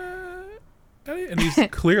 Elliot, Elliot. And he's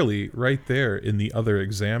clearly right there in the other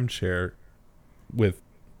exam chair with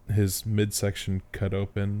his midsection cut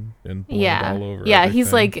open and blood all over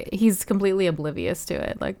everything. He's completely oblivious to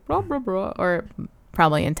it. Like, blah, blah, blah, or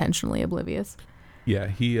probably intentionally oblivious. Yeah,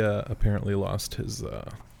 he apparently lost his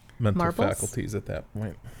mental faculties at that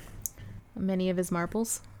point. Many of his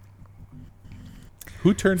marbles.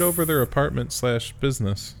 Who turned over their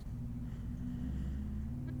apartment/business?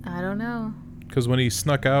 I don't know. Because when he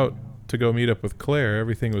snuck out to go meet up with Claire,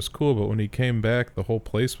 everything was cool. But when he came back, the whole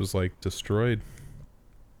place was like destroyed.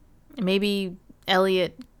 Maybe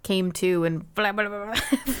Elliot came to and blah, blah, blah,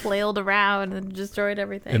 flailed around and destroyed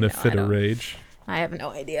everything. In a fit of rage. I have no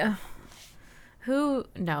idea. Who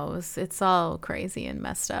knows? It's all crazy and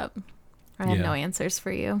messed up. I have no answers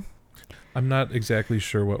for you. I'm not exactly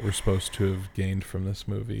sure what we're supposed to have gained from this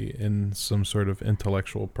movie in some sort of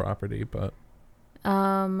intellectual property, but...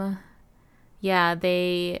 Yeah,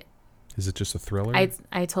 they... Is it just a thriller?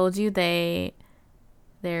 I told you they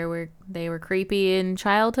were creepy in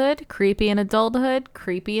childhood, creepy in adulthood,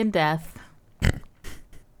 creepy in death.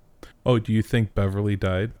 Oh, do you think Beverly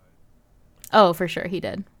died? Oh, for sure he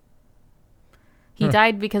did. He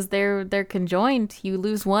died because they're conjoined. You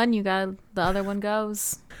lose one, the other one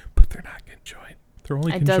goes. But they're not conjoined. They're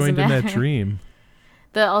only conjoined in that dream.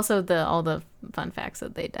 All the fun facts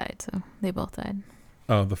that they died, so they both died.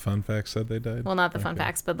 Oh, the fun facts said they died? Well, not the fun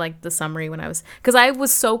facts, but like the summary because I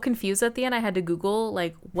was so confused at the end. I had to Google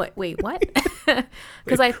like, what?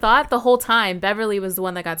 Because I thought the whole time Beverly was the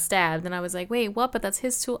one that got stabbed. And I was like, wait, what? But that's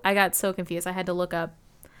his tool. I got so confused. I had to look up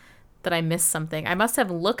that I missed something. I must have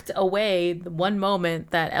looked away the one moment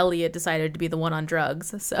that Elliot decided to be the one on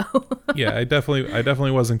drugs. So yeah, I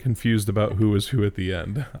definitely wasn't confused about who was who at the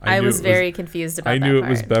end. I was very confused about that I knew part.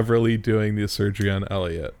 It was Beverly doing the surgery on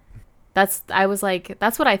Elliot. I was like,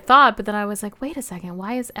 that's what I thought, but then I was like, wait a second,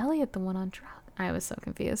 why is Elliot the one on drugs? I was so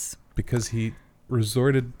confused. Because he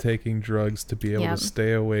resorted to taking drugs to be able to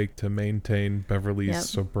stay awake to maintain Beverly's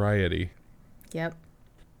sobriety. Yep.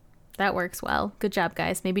 That works well. Good job,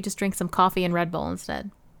 guys. Maybe just drink some coffee and Red Bull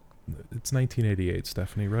instead. It's 1988,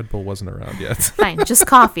 Stephanie. Red Bull wasn't around yet. Fine, just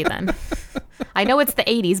coffee then. I know it's the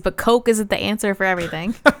 80s, but Coke isn't the answer for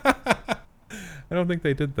everything. I don't think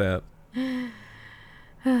they did that.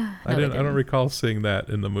 I don't recall seeing that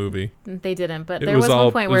in the movie. They didn't, but there was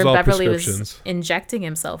one point where Beverly was injecting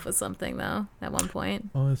himself with something, though, at one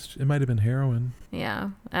point. Oh, it might have been heroin.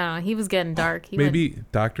 Yeah. I don't know. He was getting dark. Maybe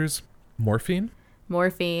doctors? Morphine?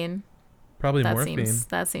 Morphine. Probably morphine.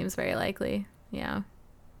 That seems very likely. Yeah.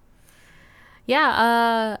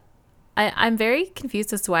 Yeah, I'm very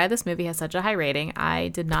confused as to why this movie has such a high rating. I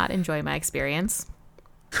did not enjoy my experience.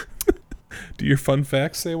 Do your fun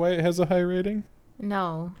facts say why it has a high rating?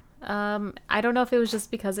 No. I don't know if it was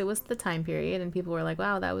just because it was the time period and people were like,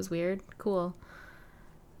 wow, that was weird. Cool.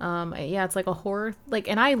 Yeah, it's like a horror,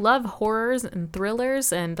 and I love horrors and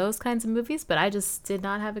thrillers and those kinds of movies, but I just did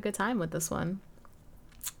not have a good time with this one.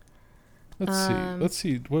 Let's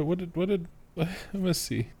see. What did let's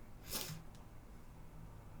see.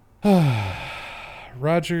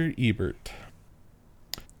 Roger Ebert.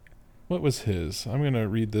 What was his? I'm going to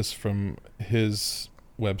read this from his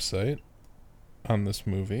website on this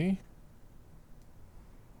movie.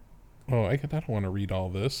 Oh, I don't want to read all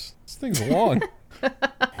this. This thing's long.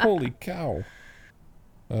 Holy cow.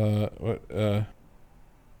 Tend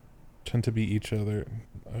to be each other.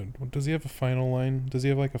 Does he have a final line? Does he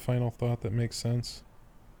have a final thought that makes sense?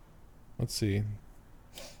 Let's see.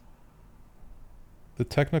 The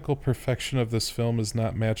technical perfection of this film is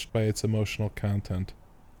not matched by its emotional content.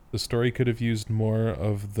 The story could have used more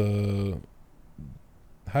of the...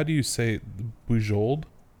 How do you say Bujold?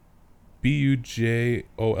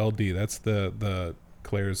 Bujold. That's the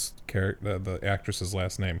Claire's character, the actress's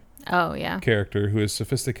last name. Oh, yeah. Character who is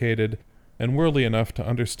sophisticated and worldly enough to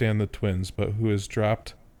understand the twins, but who is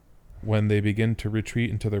dropped when they begin to retreat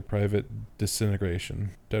into their private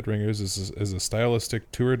disintegration. Dead Ringers is a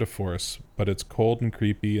stylistic tour de force, but it's cold and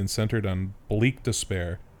creepy and centered on bleak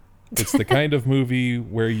despair. It's the kind of movie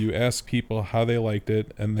where you ask people how they liked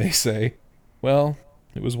it, and they say, well,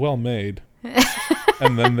 it was well made.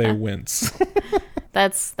 And then they wince.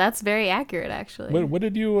 That's very accurate, actually. What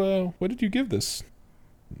did you give this,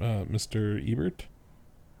 Mr. Ebert?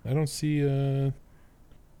 I don't see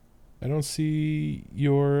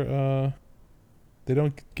your they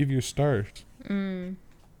don't give you stars. 3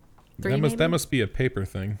 that must be a paper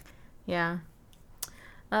thing. Yeah.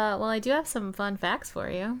 Well, I do have some fun facts for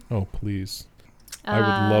you. Oh, please. I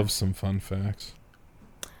would love some fun facts.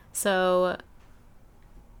 So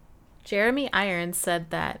Jeremy Irons said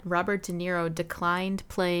that Robert De Niro declined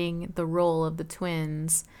playing the role of the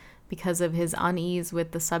twins because of his unease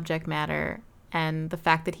with the subject matter and the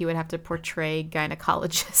fact that he would have to portray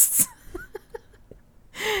gynecologists.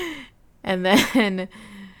 And then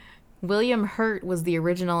William Hurt was the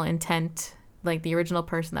original intent, the original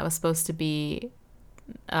person that was supposed to be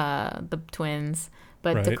the twins,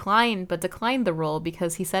 but declined the role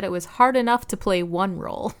because he said it was hard enough to play one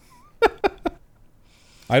role.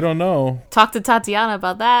 I don't know. Talk to Tatiana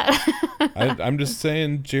about that. I'm just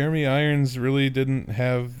saying Jeremy Irons really didn't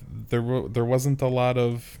have... There wasn't a lot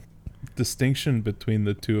of distinction between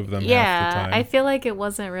the two of them half the time. I feel like it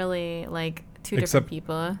wasn't really two different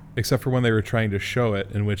people. Except for when they were trying to show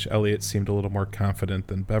it, in which Elliot seemed a little more confident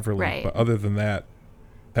than Beverly. Right. But other than that,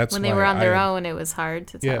 that's when they were on their own, it was hard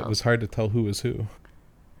to tell. Yeah, it was hard to tell who was who.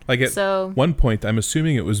 At one point, I'm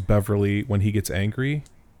assuming it was Beverly when he gets angry.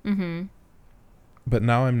 Mm-hmm. But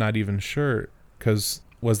now I'm not even sure, because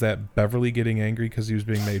was that Beverly getting angry because he was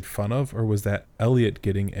being made fun of, or was that Elliot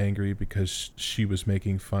getting angry because she was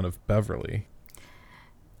making fun of Beverly?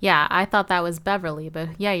 Yeah, I thought that was Beverly, but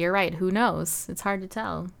yeah, you're right. Who knows? It's hard to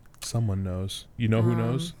tell. Someone knows. You know who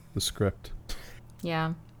knows? The script.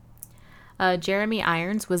 Yeah. Jeremy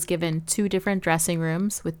Irons was given 2 different dressing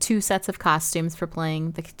rooms with 2 sets of costumes for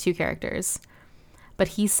playing the 2 characters. But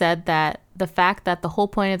he said that the fact that the whole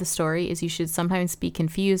point of the story is you should sometimes be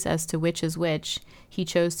confused as to which is which, he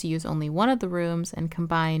chose to use only one of the rooms and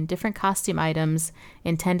combine different costume items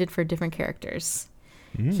intended for different characters.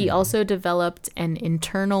 He also developed an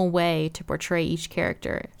internal way to portray each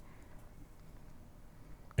character.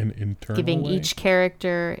 An internal giving way? Each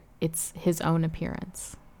character his own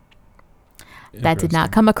appearance. That did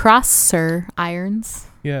not come across, Sir Irons.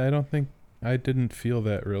 Yeah, I didn't feel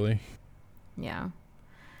that really. Yeah.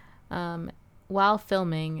 While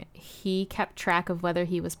filming, he kept track of whether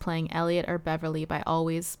he was playing Elliot or Beverly by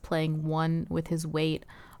always playing one with his weight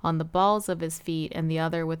on the balls of his feet and the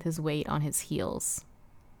other with his weight on his heels.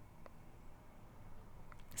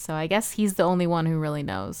 So I guess he's the only one who really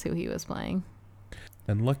knows who he was playing.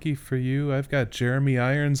 And lucky for you, I've got Jeremy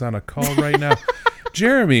Irons on a call right now.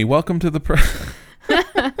 Jeremy, welcome to the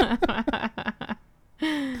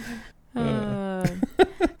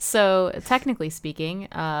So, technically speaking,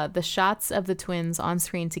 the shots of the twins on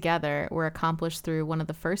screen together were accomplished through one of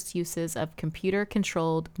the first uses of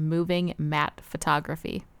computer-controlled moving matte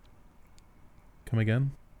photography. Come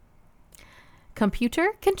again?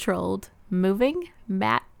 Computer-controlled moving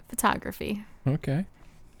matte photography. Okay.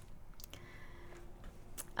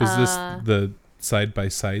 Is this the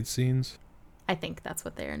side-by-side scenes? I think that's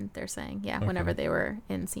what they're saying. Yeah, okay. Whenever they were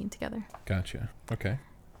in scene together. Gotcha. Okay.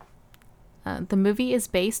 The movie is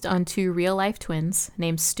based on two real-life twins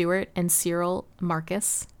named Stuart and Cyril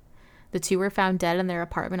Marcus. The two were found dead in their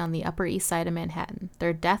apartment on the Upper East Side of Manhattan.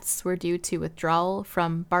 Their deaths were due to withdrawal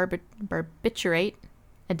from barbiturate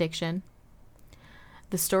addiction.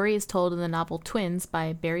 The story is told in the novel Twins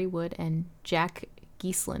by Barry Wood and Jack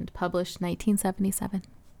Geesland, published 1977.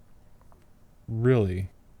 Really?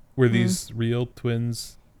 Were these real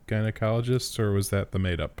twins gynecologists, or was that the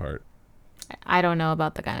made-up part? I don't know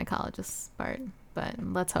about the gynecologist part, but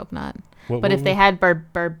let's hope not. If they had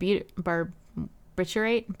barbiturate,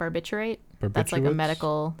 that's like a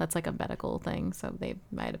medical thing. So they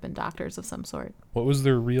might have been doctors of some sort. What was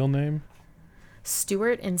their real name?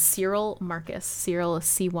 Stuart and Cyril Marcus. Cyril is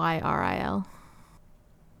Cyril.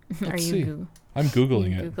 Let's see. I'm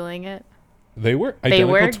Googling it. Googling it. They were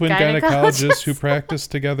identical twin gynecologists who practiced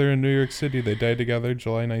together in New York City. They died together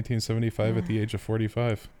July 1975 at the age of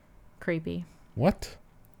 45. Creepy. What?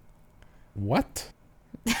 What?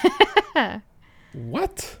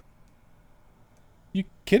 You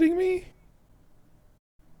kidding me?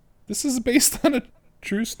 This is based on a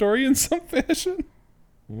true story in some fashion?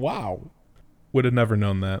 Wow. Would have never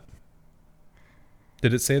known that.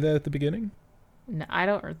 Did it say that at the beginning? No, I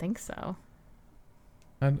don't think so.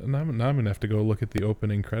 Now I'm going to have to go look at the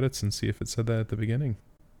opening credits and see if it said that at the beginning.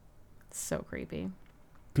 So creepy.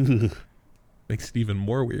 Makes it even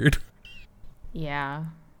more weird. Yeah.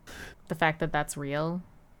 The fact that that's real.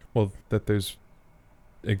 Well, that there's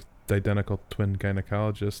identical twin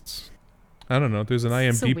gynecologists. I don't know. There's an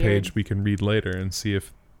IMDb page we can read later and see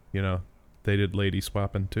if, they did lady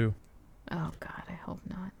swapping too. Oh, God, I hope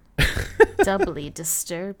not. Doubly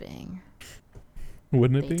disturbing.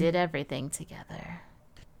 Wouldn't it be? They did everything together.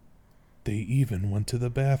 They even went to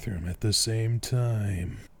the bathroom at the same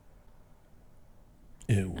time.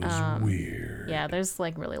 It was weird. Yeah, there's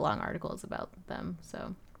really long articles about them,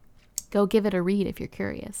 so go give it a read if you're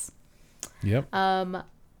curious. Yep. On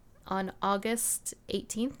August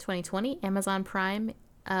 18th, 2020, Amazon Prime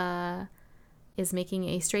is making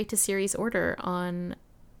a straight-to-series order on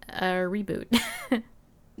a reboot.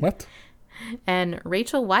 What? And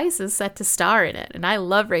Rachel Weisz is set to star in it, and I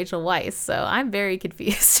love Rachel Weisz, so I'm very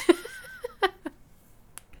confused.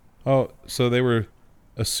 Oh, so they were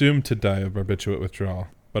assumed to die of barbiturate withdrawal,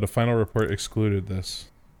 but a final report excluded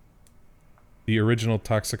this. The original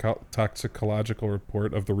toxicological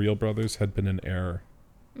report of the Real brothers had been an error.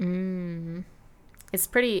 It's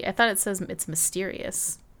pretty. I thought it says it's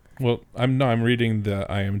mysterious. Well, I'm reading the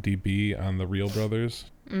IMDb on the Real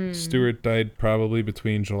brothers. Stuart died probably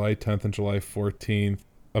between July 10th and July 14th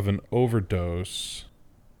of an overdose.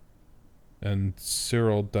 And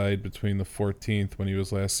Cyril died between the 14th when he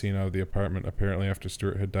was last seen out of the apartment. Apparently after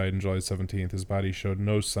Stuart had died on July 17th, his body showed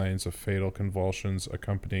no signs of fatal convulsions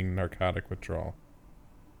accompanying narcotic withdrawal.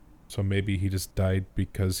 So maybe he just died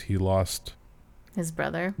because he lost... his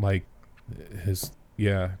brother?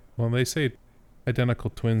 Yeah. Well, they say identical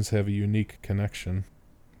twins have a unique connection.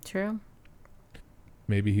 True.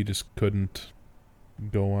 Maybe he just couldn't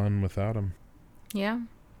go on without him. Yeah.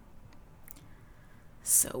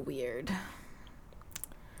 So weird.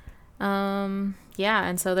 Yeah,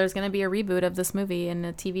 and so there's going to be a reboot of this movie and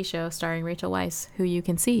a TV show starring Rachel Weisz, who you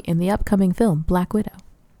can see in the upcoming film Black Widow.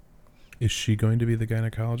 Is she going to be the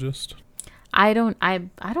gynecologist? I don't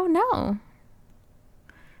know.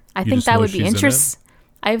 I think that would be interesting.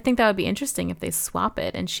 I think that would be interesting if they swap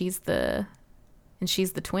it and she's the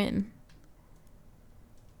twin.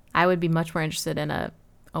 I would be much more interested in a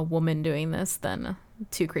woman doing this than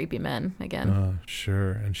two creepy men again.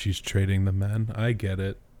 Sure. And she's trading the men. I get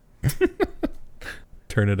it.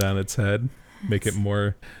 Turn it on its head. Make it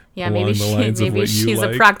more along the lines of what you like. Maybe she's a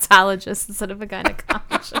proctologist instead of a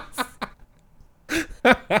gynecologist.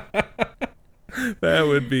 That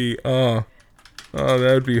would be that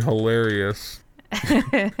would be hilarious.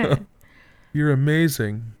 You're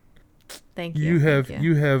amazing. Thank you.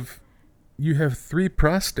 You have 3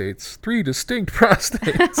 prostates, 3 distinct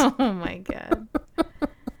prostates. Oh my God.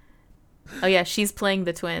 Oh, yeah, she's playing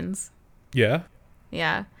the twins. Yeah?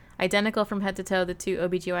 Yeah. Identical from head to toe, the two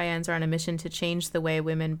OBGYNs are on a mission to change the way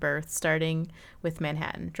women birth, starting with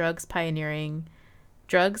Manhattan. Drugs pioneering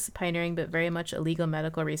but very much illegal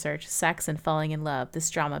medical research, sex, and falling in love. This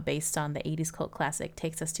drama, based on the 80s cult classic,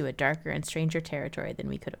 takes us to a darker and stranger territory than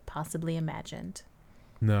we could have possibly imagined.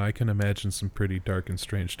 No, I can imagine some pretty dark and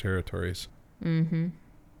strange territories. Mm-hmm.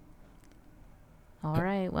 All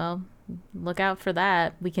right, well, look out for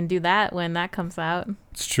that. We can do that when that comes out.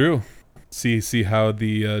 It's true. See how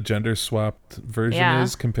the gender swapped version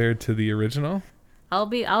is compared to the original?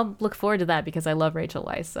 I'll look forward to that because I love Rachel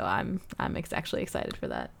Weisz, so I'm actually excited for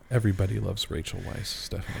that. Everybody loves Rachel Weisz,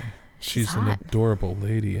 Stephanie. She's an adorable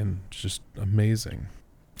lady and just amazing.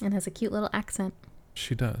 And has a cute little accent.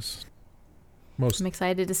 She does. I'm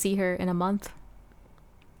excited to see her in a month.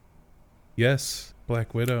 Yes,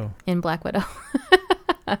 Black Widow. In Black Widow.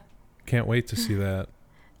 Can't wait to see that.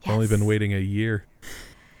 Yes. I've only been waiting a year.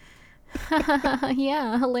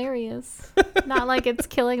 Yeah, hilarious. Not like it's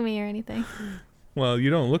killing me or anything. Well, you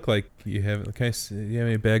don't look like you have. You have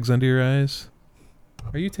any bags under your eyes?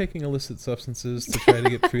 Are you taking illicit substances to try to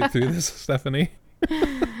get through this, Stephanie?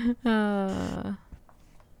 I'm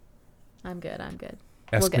good.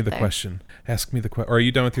 Ask me the question. Are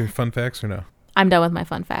you done with your fun facts or no? I'm done with my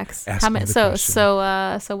fun facts. Question.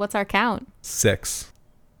 So what's our count? 6.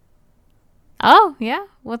 Oh, yeah.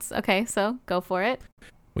 So go for it.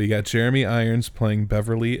 Well, you got Jeremy Irons playing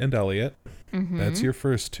Beverly and Elliot. Mm-hmm. That's your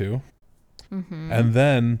first 2. Mm-hmm. And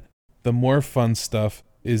then the more fun stuff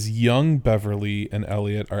is young Beverly and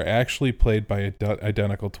Elliot are actually played by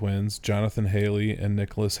identical twins, Jonathan Haley and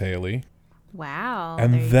Nicholas Haley. Wow.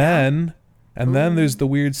 And then there's the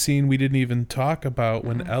weird scene we didn't even talk about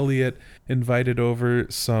when Elliot invited over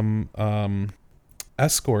some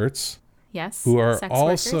escorts. Yes. Who are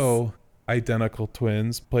also identical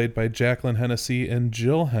twins, played by Jacqueline Hennessy and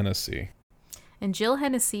Jill Hennessy. And Jill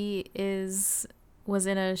Hennessy was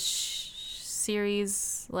in a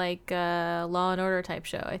series like Law and Order type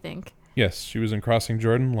show, I think. Yes, she was in Crossing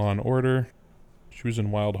Jordan, Law and Order. She was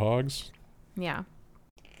in Wild Hogs. Yeah.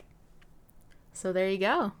 So there you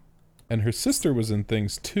go. And her sister was in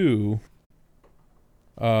things too.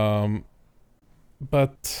 But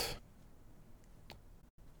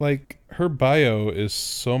like her bio is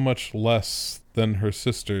so much less than her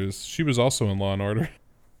sister's. She was also in Law and Order.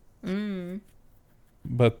 Mm.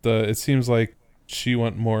 But it seems like she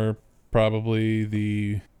went more probably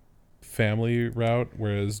the family route,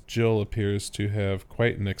 whereas Jill appears to have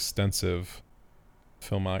quite an extensive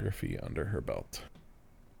filmography under her belt.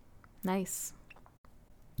 Nice.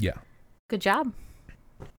 Yeah. Good job.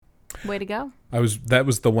 Way to go. That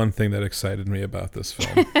was the one thing that excited me about this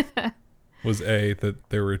film. Was that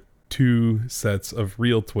there were 2 sets of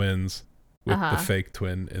real twins with the fake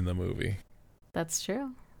twin in the movie. That's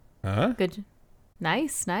true. Good.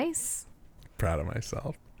 Nice. Proud of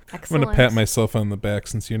myself. Excellent. I'm going to pat myself on the back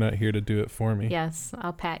since you're not here to do it for me. Yes,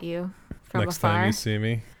 I'll pat you from next afar. Time you see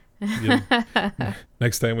me.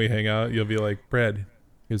 Next time we hang out, you'll be like, Brad,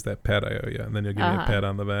 here's that pat I owe you. And then you'll give me a pat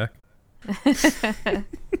on the back.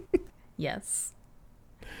 Yes.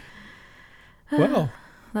 Well.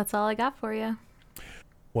 That's all I got for you.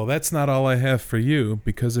 Well, that's not all I have for you,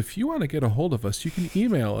 because if you want to get a hold of us, you can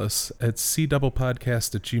email us at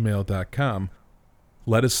cdoublepodcast@gmail.com.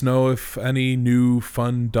 Let us know if any new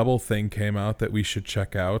fun double thing came out that we should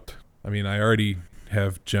check out. I mean, I already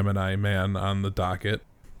have Gemini Man on the docket,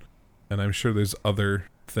 and I'm sure there's other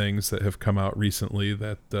things that have come out recently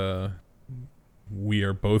that we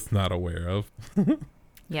are both not aware of.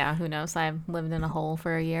 Yeah, who knows? I've lived in a hole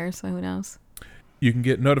for a year, so who knows? You can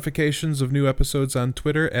get notifications of new episodes on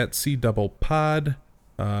Twitter at cdoublepod.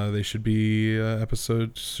 They should be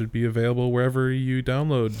episodes should be available wherever you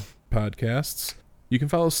download podcasts. You can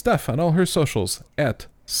follow Steph on all her socials at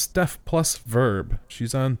Steph+Verb.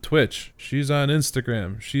 She's on Twitch. She's on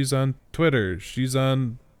Instagram. She's on Twitter. She's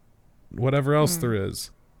on whatever else there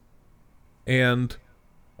is. And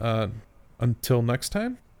until next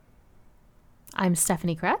time, I'm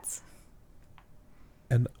Stephanie Kretz.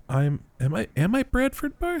 And am I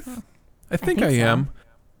Bradford Barth? I think I am.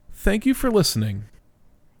 Thank you for listening.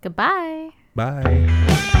 Goodbye. Bye.